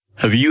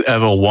Have you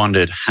ever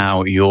wondered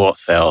how your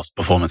sales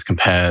performance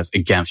compares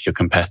against your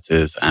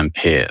competitors and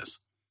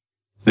peers?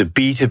 The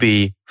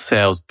B2B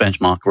Sales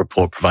Benchmark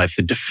Report provides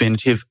the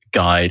definitive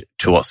guide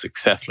to what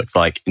success looks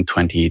like in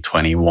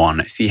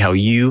 2021. See how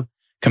you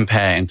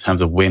compare in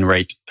terms of win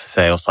rate,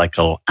 sales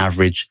cycle,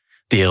 average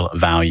deal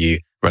value,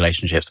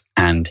 relationships,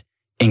 and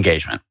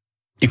engagement.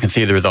 You can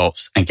see the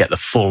results and get the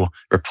full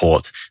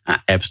report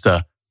at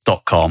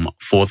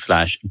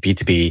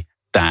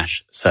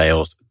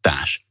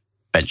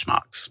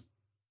ebsta.com/B2B-sales-benchmarks.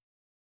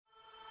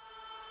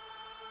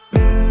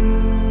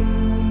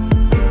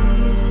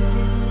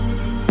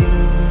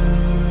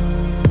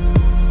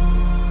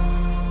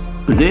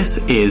 This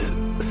is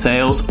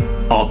Sales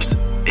Ops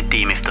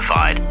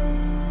Demystified,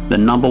 the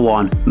number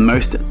one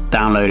most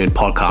downloaded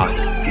podcast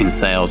in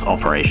sales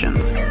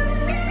operations.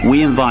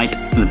 We invite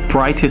the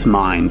brightest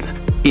minds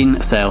in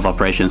sales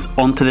operations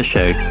onto the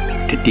show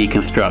to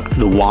deconstruct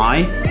the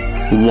why,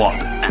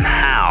 what, and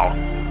how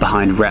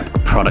behind rep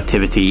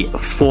productivity,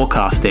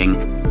 forecasting,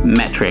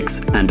 metrics,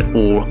 and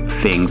all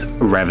things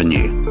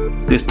revenue.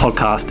 This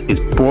podcast is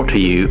brought to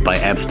you by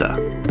Ebsta,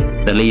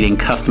 the leading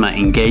customer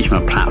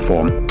engagement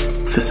platform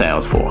for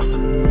Salesforce.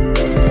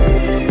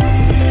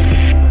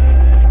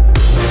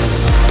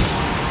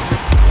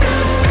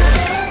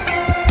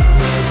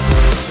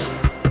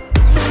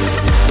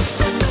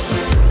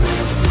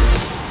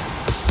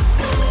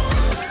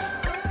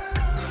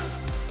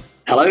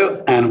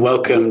 Hello, and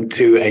welcome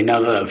to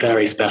another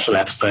very special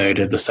episode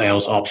of the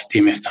Sales Ops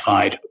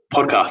Demystified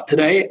podcast.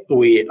 Today,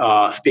 we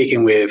are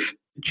speaking with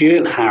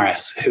Julian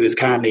Harris, who is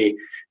currently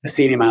a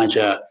senior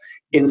manager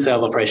in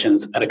sales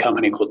operations at a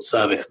company called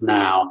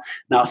ServiceNow.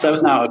 Now,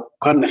 ServiceNow are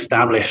quite an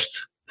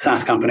established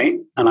SaaS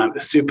company, and I'm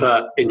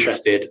super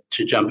interested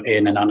to jump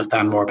in and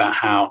understand more about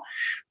how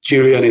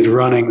Julian is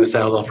running the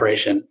sales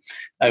operation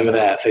over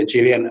there. So,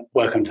 Julian,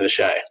 welcome to the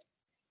show.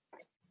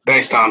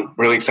 Thanks, Tom.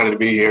 Really excited to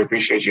be here.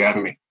 Appreciate you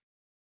having me.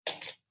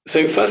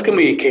 So first, can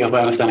we kick off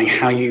by understanding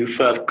how you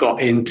first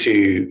got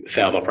into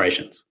sales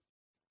operations?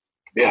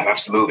 Yeah,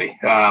 absolutely.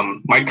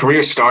 My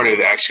career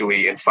started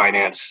actually in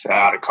finance.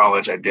 Out of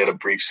college, I did a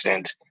brief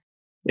stint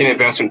in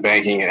investment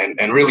banking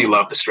and really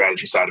loved the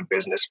strategy side of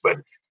business.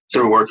 But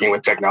through working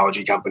with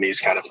technology companies,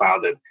 kind of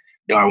found that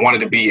I wanted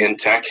to be in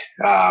tech.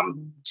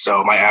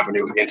 So my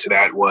avenue into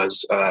that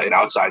was an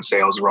outside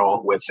sales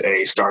role with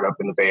a startup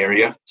in the Bay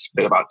Area.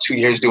 Spent about 2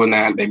 years doing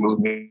that. They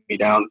moved me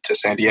down to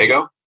San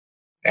Diego.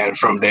 And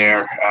from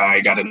there, I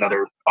got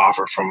another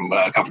offer from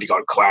a company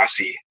called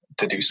Classy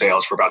to do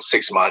sales for about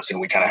 6 months. And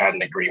we kind of had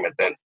an agreement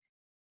that,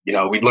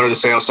 we'd learn the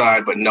sales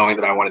side, but knowing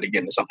that I wanted to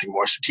get into something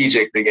more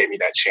strategic, they gave me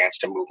that chance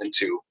to move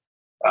into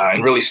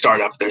and really start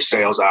up their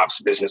sales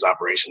ops, business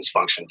operations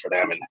function for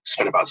them. And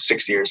spent about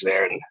 6 years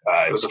there. And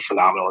it was a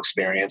phenomenal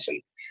experience and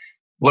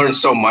learned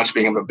so much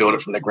being able to build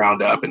it from the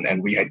ground up.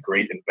 And we had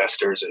great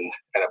investors and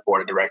a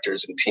board of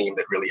directors and team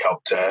that really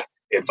helped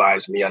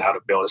advise me on how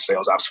to build a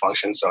sales ops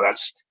function. So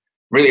that's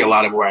really a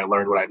lot of where I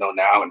learned what I know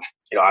now, and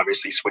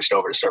obviously switched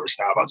over to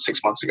ServiceNow about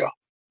 6 months ago.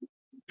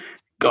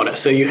 Got it.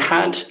 So you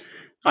had,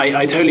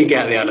 I totally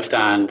get the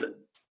understand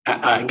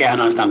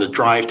the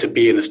drive to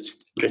be in the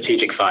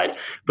strategic side,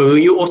 but were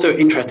you also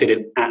interested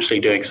in actually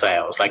doing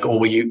sales? Or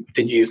did you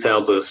use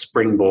sales as a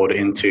springboard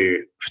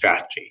into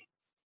strategy?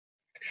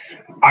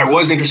 I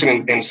was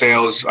interested in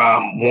sales.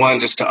 One,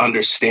 just to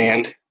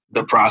understand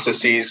the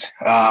processes,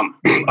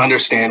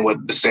 understand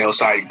what the sales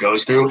side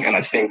goes through, and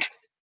I think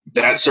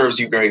that serves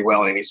you very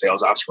well in any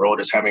sales ops role.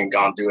 Just having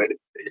gone through it,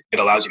 it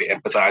allows you to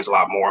empathize a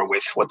lot more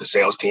with what the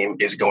sales team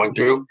is going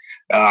through.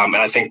 And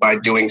I think by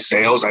doing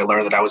sales, I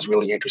learned that I was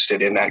really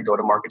interested in that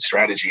go-to-market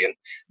strategy and,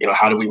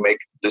 how do we make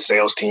the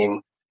sales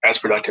team as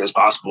productive as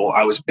possible.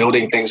 I was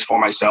building things for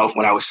myself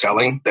when I was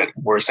selling that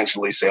were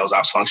essentially sales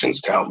ops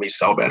functions to help me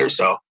sell better.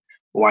 So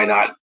why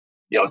not,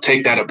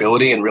 take that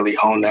ability and really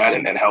hone that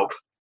and help,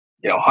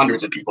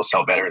 hundreds of people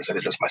sell better instead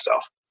of just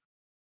myself.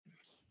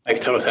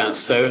 Makes total sense.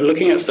 So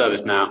looking at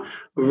ServiceNow,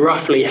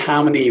 roughly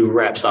how many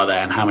reps are there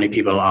and how many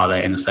people are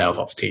there in the sales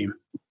ops team?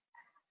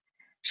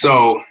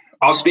 So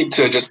I'll speak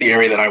to just the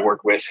area that I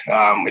work with.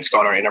 It's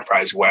called our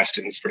Enterprise West,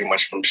 and it's pretty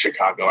much from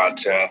Chicago out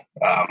to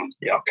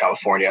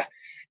California.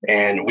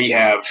 And we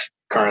have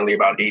currently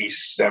about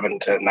 87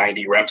 to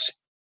 90 reps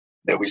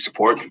that we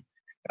support.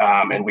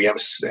 And we have a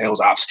sales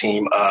ops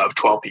team of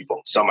 12 people.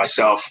 So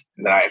myself,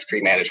 and then I have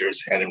 3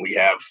 managers, and then we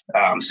have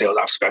sales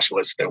ops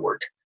specialists that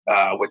work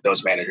with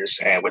those managers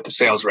and with the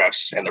sales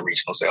reps and the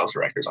regional sales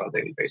directors on a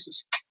daily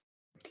basis.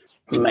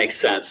 Makes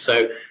sense.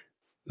 So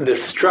the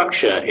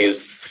structure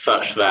is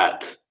such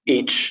that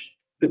each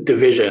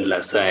division,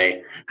 let's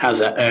say, has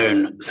their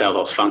own sales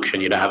ops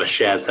function. You don't have a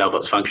shared sales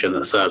ops function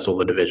that serves all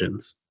the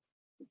divisions.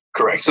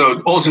 Correct.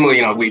 So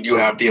ultimately, we do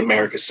have the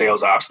Americas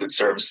sales ops that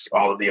serves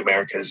all of the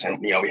Americas, and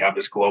we have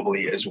this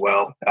globally as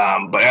well.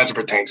 But as it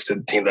pertains to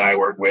the team that I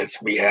work with,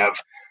 we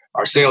have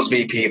our sales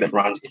VP that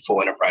runs the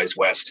full Enterprise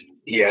West.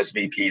 He has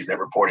VPs that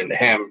report into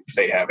him.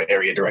 They have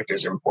area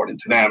directors that report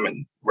into them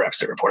and reps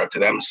that report up to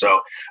them. So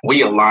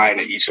we align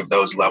at each of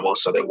those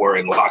levels so that we're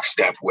in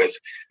lockstep with,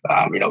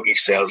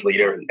 each sales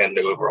leader and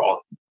the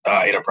overall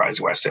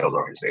enterprise-wide sales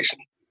organization.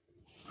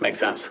 Makes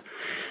sense.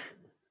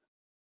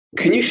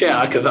 Can you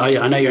share, because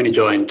I know you only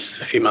joined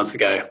a few months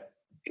ago,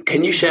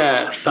 can you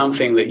share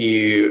something that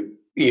you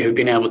have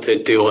been able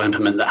to do or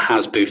implement that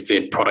has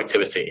boosted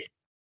productivity?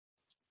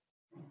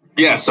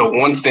 Yeah, so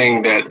one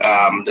thing that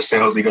the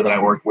sales leader that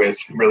I work with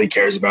really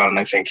cares about, and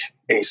I think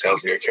any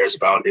sales leader cares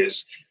about,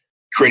 is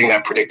creating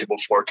that predictable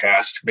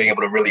forecast, being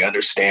able to really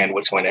understand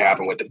what's going to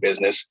happen with the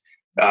business.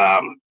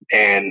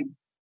 And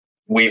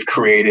we've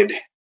created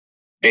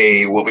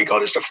what we call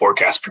just a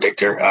forecast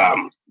predictor.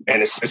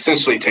 And it's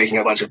essentially taking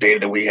a bunch of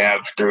data that we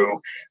have through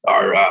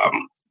our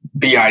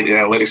BI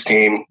analytics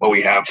team, what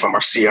we have from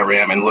our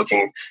CRM, and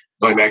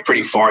going back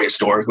pretty far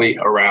historically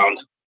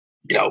around,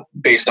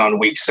 based on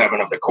week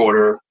 7 of the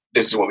quarter,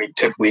 this is what we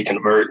typically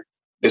convert.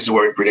 This is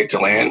where we predict to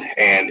land.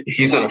 And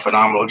he's done a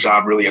phenomenal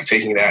job really of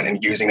taking that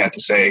and using that to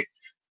say,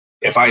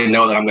 if I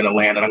know that I'm going to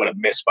land and I'm going to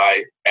miss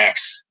by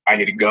X, I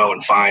need to go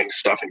and find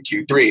stuff in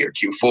Q3 or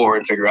Q4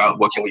 and figure out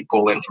what can we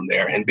pull in from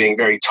there, and being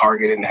very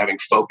targeted and having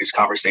focused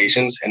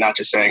conversations and not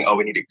just saying, oh,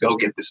 we need to go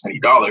get this many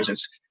dollars.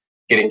 It's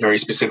getting very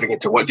specific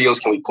into what deals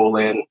can we pull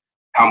in,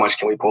 how much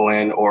can we pull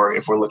in, or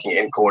if we're looking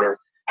in quarter,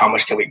 how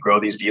much can we grow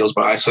these deals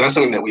by? So that's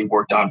something that we've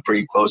worked on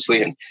pretty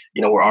closely, and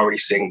we're already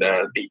seeing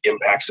the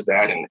impacts of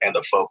that and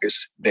the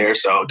focus there.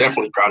 So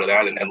definitely proud of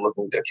that and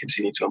looking to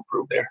continue to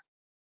improve there.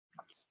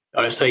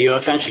 So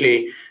you've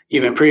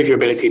improved your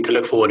ability to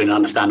look forward and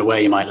understand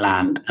where you might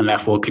land, and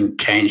therefore can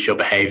change your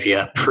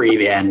behavior pre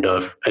the end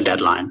of a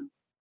deadline.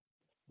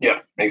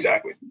 Yeah,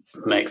 exactly.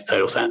 Makes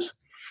total sense.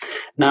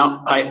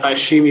 Now, I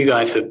assume you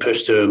guys have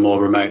pushed to a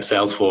more remote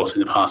sales force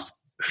in the past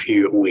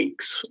few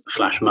weeks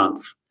 /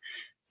 months.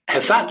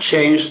 Has that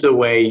changed the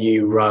way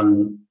you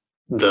run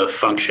the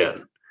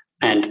function?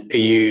 And are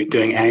you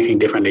doing anything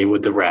differently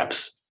with the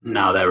reps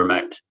now they're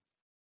remote?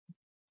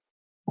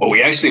 Well,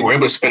 we actually were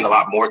able to spend a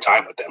lot more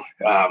time with them,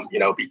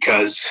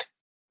 because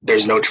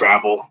there's no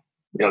travel,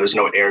 there's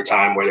no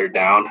airtime where they're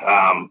down.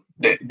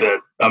 The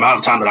amount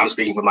of time that I'm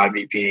speaking with my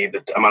VP,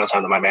 the amount of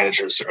time that my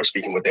managers are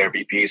speaking with their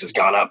VPs has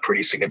gone up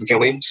pretty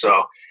significantly.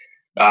 So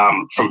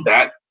from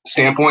that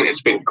standpoint,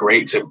 it's been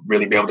great to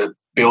really be able to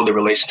build the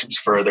relationships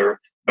further,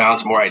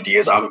 bounce more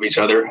ideas off of each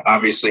other.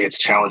 Obviously, it's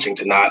challenging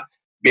to not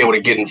be able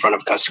to get in front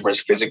of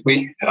customers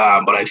physically,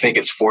 but I think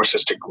it's forced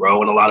us to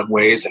grow in a lot of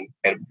ways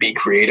and be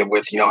creative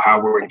with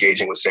how we're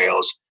engaging with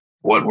sales,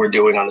 what we're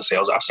doing on the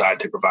sales ops side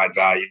to provide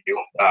value.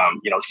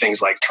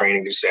 Things like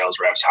training new sales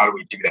reps. How do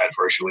we do that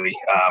virtually?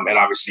 And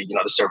obviously,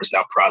 the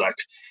ServiceNow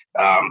product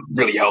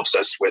really helps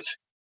us with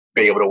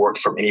being able to work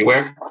from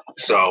anywhere.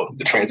 So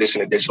the transition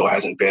to digital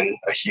hasn't been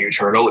a huge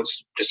hurdle.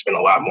 It's just been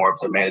a lot more of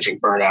the managing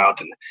burnout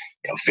and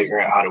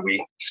figuring out how do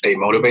we stay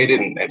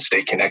motivated and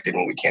stay connected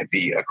when we can't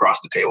be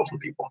across the table from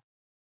people.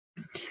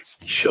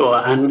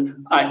 Sure.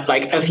 And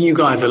if you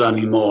guys are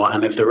learning more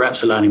and if the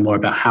reps are learning more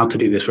about how to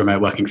do this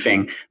remote working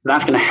thing,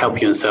 that's going to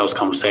help you in sales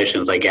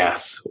conversations, I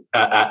guess,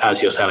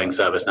 as you're selling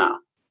ServiceNow.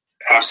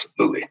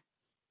 Absolutely.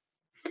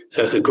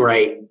 So it's a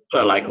great,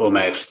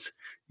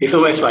 it's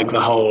almost like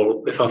this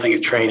whole thing is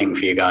training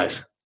for you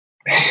guys.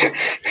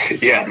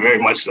 Yeah, very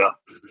much so.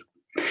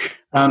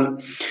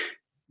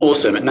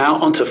 Awesome. Now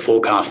onto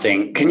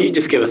forecasting. Can you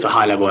just give us a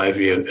high-level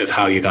overview of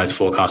how you guys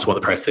forecast, what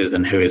the process is,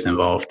 and who is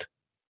involved?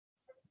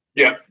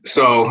 Yeah.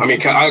 So,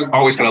 I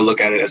always kind of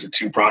look at it as a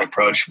two-pronged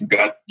approach. We've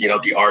got,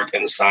 the art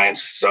and the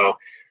science. So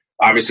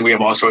obviously we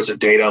have all sorts of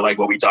data like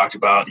what we talked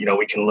about.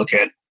 We can look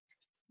at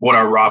what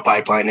our raw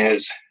pipeline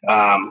is.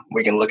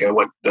 We can look at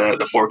what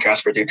the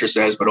forecast predictor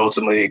says, but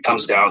ultimately it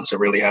comes down to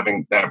really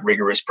having that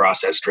rigorous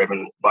process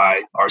driven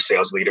by our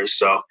sales leaders.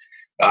 So,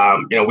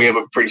 we have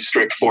a pretty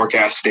strict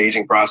forecast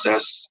staging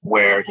process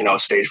where,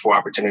 stage 4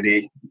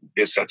 opportunity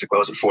is set to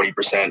close at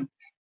 40%.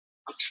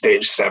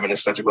 Stage 7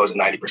 is set to close at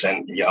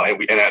 90%,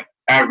 and that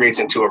aggregates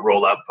into a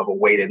roll up of a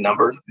weighted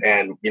number.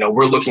 And,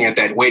 we're looking at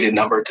that weighted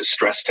number to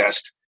stress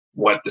test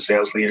what the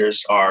sales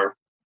leaders are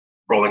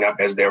rolling up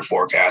as their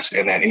forecast.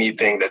 And then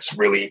anything that's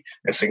really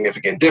a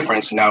significant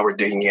difference, now we're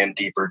digging in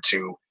deeper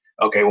to,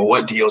 okay, well,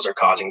 what deals are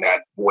causing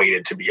that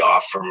weighted to be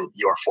off from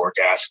your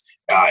forecast?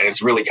 And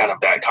it's really kind of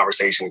that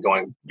conversation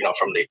going,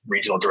 from the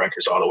regional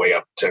directors all the way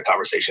up to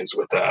conversations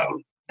with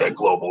the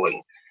global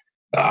and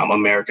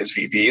America's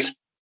VPs.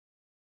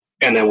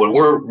 And then what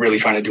we're really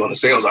trying to do on the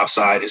sales ops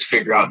side is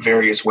figure out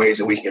various ways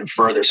that we can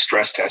further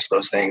stress test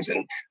those things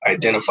and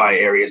identify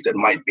areas that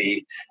might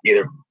be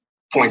either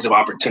points of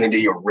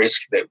opportunity or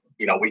risk that,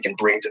 we can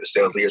bring to the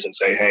sales leaders and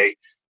say, hey,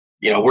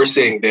 we're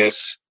seeing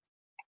this,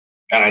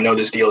 and I know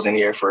this deal's in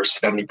here for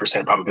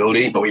 70%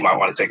 probability, but we might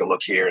want to take a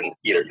look here and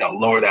either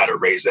lower that or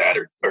raise that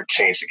or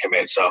change the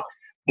commit. So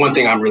one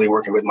thing I'm really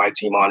working with my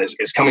team on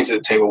is coming to the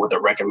table with a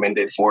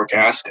recommended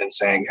forecast and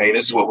saying, hey,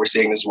 this is what we're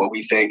seeing, this is what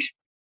we think.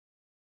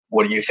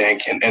 What do you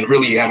think? And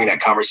really having that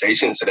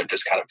conversation instead of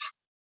just kind of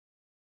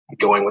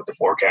going with the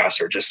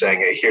forecast or just saying,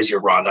 hey, here's your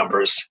raw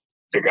numbers,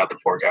 figure out the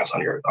forecast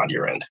on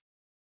your end.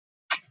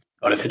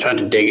 Well, if you're trying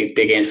to dig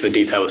into the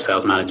detail with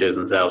sales managers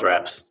and sales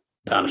reps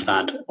to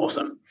understand,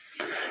 awesome.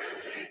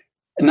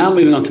 And now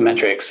moving on to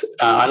metrics,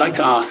 I'd like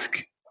to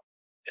ask,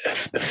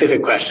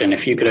 specific question.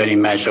 If you could only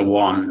measure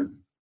one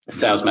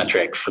sales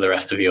metric for the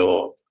rest of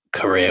your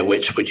career,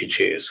 which would you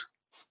choose?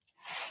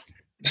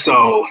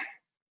 So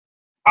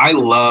I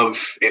love,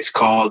 it's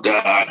called,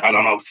 I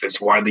don't know if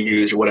it's widely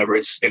used or whatever.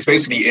 It's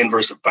basically the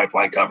inverse of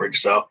pipeline coverage.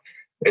 So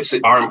it's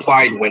our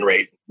implied win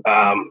rate.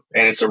 And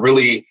it's a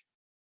really,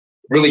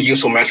 really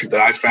useful metric that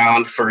I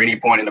found for any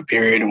point in a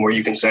period and where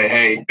you can say,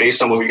 hey,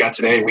 based on what we got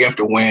today, we have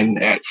to win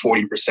at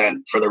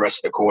 40% for the rest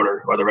of the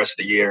quarter or the rest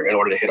of the year in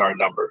order to hit our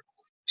number.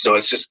 So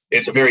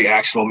it's a very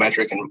actionable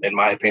metric in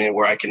my opinion,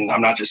 where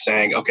I'm not just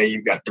saying, okay,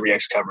 you've got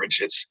 3X coverage.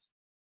 It's,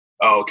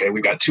 okay,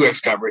 we've got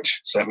 2X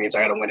coverage. So that means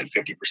I got to win at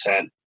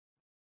 50%.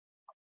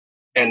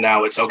 And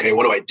now it's, okay,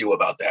 what do I do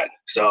about that?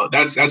 So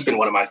that's been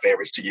one of my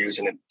favorites to use.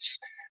 And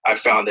I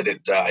found that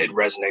it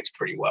resonates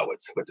pretty well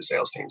with the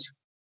sales teams.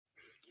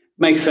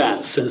 Makes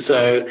sense. And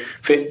so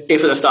if at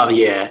the start of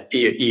the year,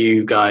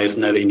 you guys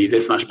know that you need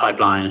this much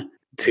pipeline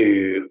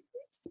to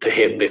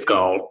hit this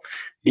goal,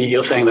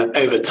 you're saying that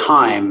over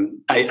time,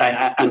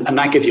 and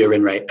that gives you a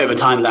win rate, over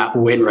time, that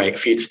win rate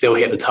for you to still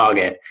hit the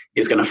target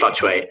is going to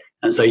fluctuate.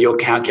 And so you're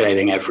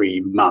calculating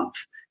every month.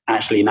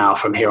 Actually, now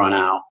from here on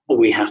out,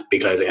 we have to be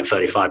closing at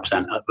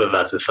 35%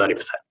 versus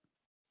 30%.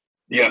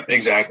 Yeah,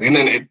 exactly. And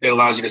then it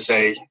allows you to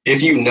say,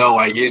 if you know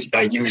I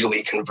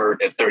usually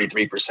convert at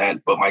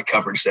 33%, but my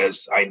coverage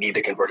says I need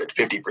to convert at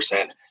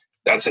 50%,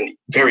 that's a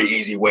very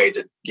easy way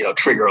to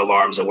trigger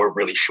alarms that we're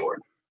really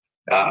short.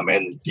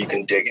 And you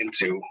can dig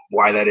into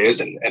why that is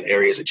and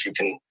areas that you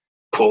can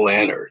pull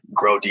in or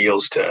grow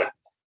deals to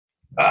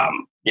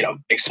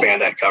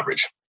expand that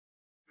coverage.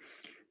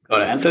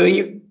 Got it. And so are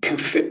you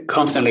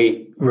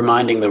constantly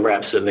reminding the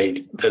reps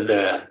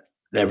that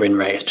their win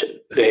rate,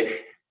 the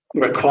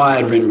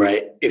required win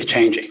rate is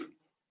changing?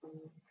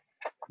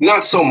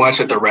 Not so much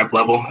at the rep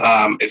level.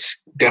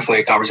 It's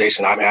definitely a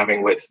conversation I'm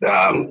having with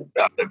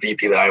the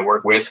VP that I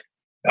work with.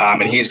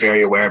 And he's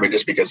very aware of it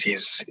just because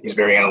he's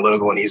very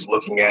analytical and he's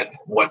looking at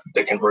what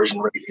the conversion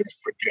rate is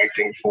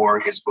projecting for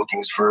his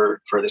bookings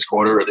for this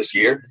quarter or this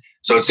year.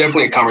 So it's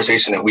definitely a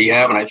conversation that we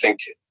have. And I think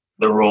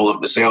the role of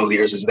the sales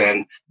leaders is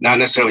then not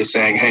necessarily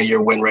saying, hey,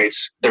 your win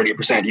rate's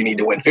 30%, you need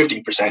to win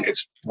 50%.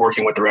 It's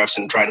working with the reps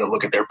and trying to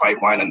look at their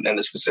pipeline and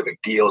the specific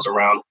deals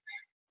around,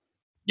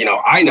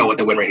 I know what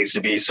the win rate needs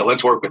to be. So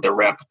let's work with the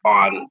rep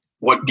on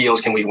what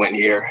deals can we win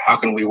here? How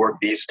can we work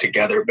these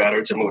together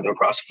better to move them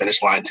across the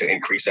finish line to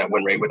increase that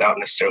win rate without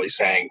necessarily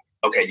saying,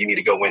 okay, you need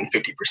to go win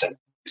 50%.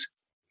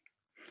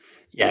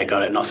 Yeah,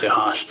 got it. Not so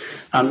harsh.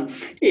 And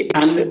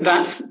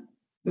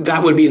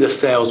that would be the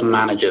sales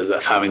manager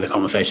that's having the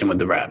conversation with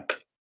the rep.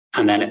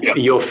 And then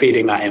You're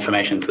feeding that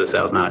information to the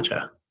sales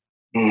manager.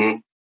 Mm-hmm.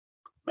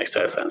 Makes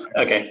total sense.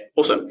 Okay,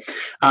 awesome.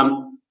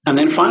 And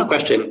then final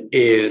question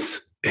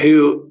is,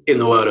 who in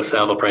the world of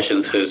sales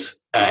operations has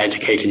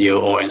educated you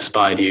or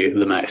inspired you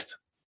the most?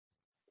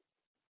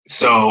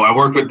 So I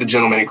worked with the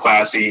gentleman in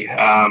Classy.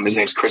 His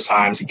name's Chris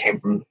Himes. He came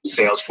from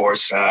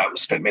Salesforce,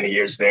 spent many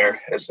years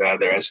there as their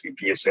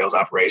SVP of sales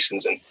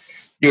operations. And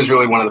he was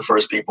really one of the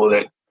first people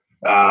that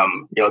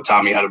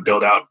taught me how to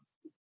build out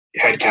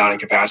headcount and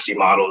capacity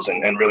models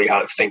and really how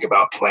to think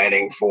about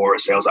planning for a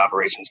sales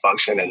operations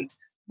function. And,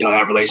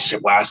 that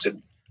relationship lasted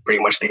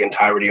pretty much the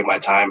entirety of my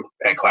time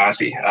at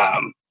Classy.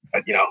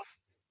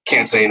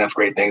 Can't say enough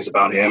great things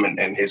about him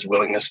and his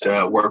willingness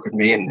to work with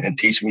me and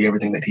teach me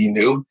everything that he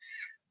knew.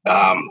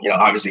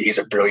 Obviously he's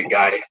a brilliant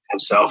guy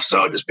himself.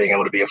 So just being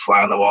able to be a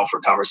fly on the wall for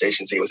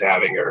conversations he was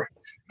having or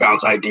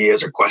bounce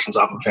ideas or questions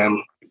off of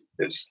him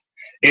is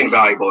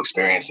invaluable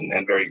experience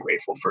and very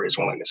grateful for his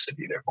willingness to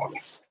be there for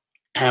me.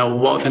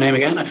 What was the name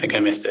again? I think I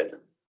missed it.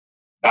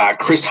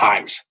 Chris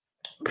Himes.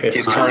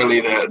 He's Himes.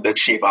 Currently the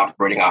Chief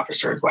Operating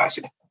Officer at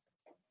Classy.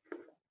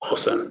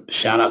 Awesome.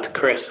 Shout out to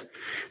Chris.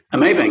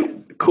 Amazing.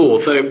 Cool.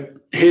 So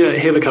here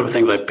are a couple of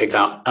things I picked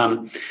out.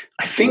 I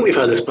think we've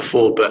heard this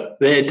before, but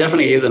there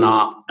definitely is an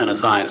art and a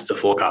science to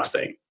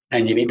forecasting.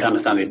 And you need to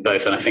understand these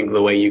both. And I think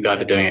the way you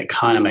guys are doing it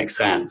kind of makes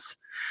sense.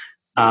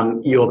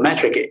 Your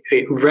metric,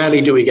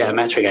 rarely do we get a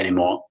metric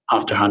anymore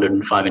after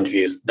 105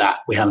 interviews that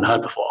we haven't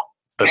heard before.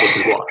 But this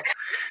is one.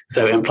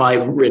 So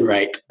implied win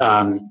rate,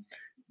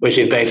 which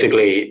is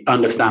basically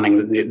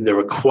understanding the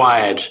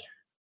required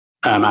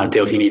amount of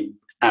deals you need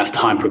as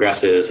time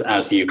progresses,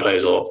 as you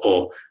close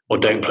or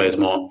don't close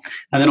more.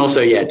 And then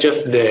also,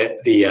 just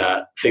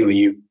the thing that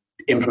you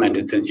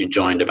implemented since you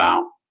joined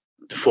about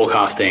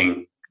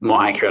forecasting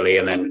more accurately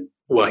and then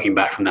working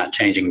back from that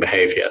changing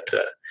behavior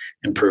to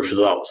improve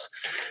results.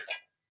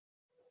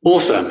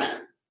 Awesome.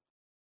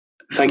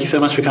 Thank you so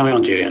much for coming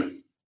on, Julian.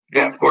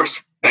 Yeah, of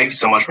course. Thank you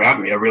so much for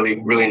having me. I really,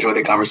 really enjoyed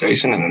the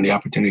conversation and the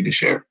opportunity to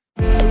share.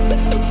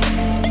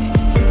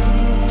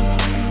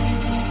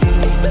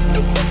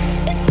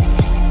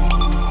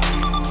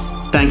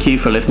 Thank you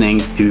for listening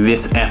to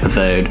this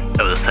episode of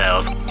the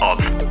Sales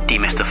Ops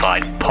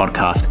Demystified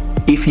podcast.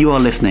 If you are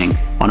listening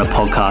on a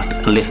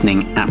podcast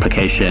listening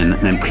application,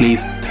 then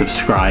please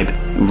subscribe,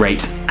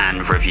 rate,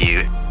 and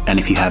review. And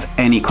if you have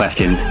any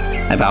questions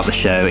about the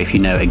show, if you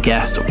know a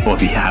guest, or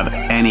if you have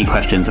any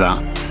questions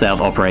about sales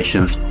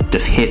operations,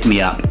 just hit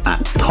me up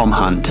at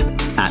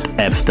tomhunt@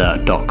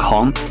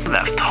 tomhunt@ebster.com.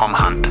 That's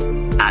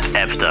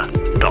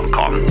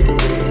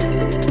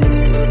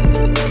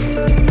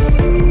tomhunt@ebster.com.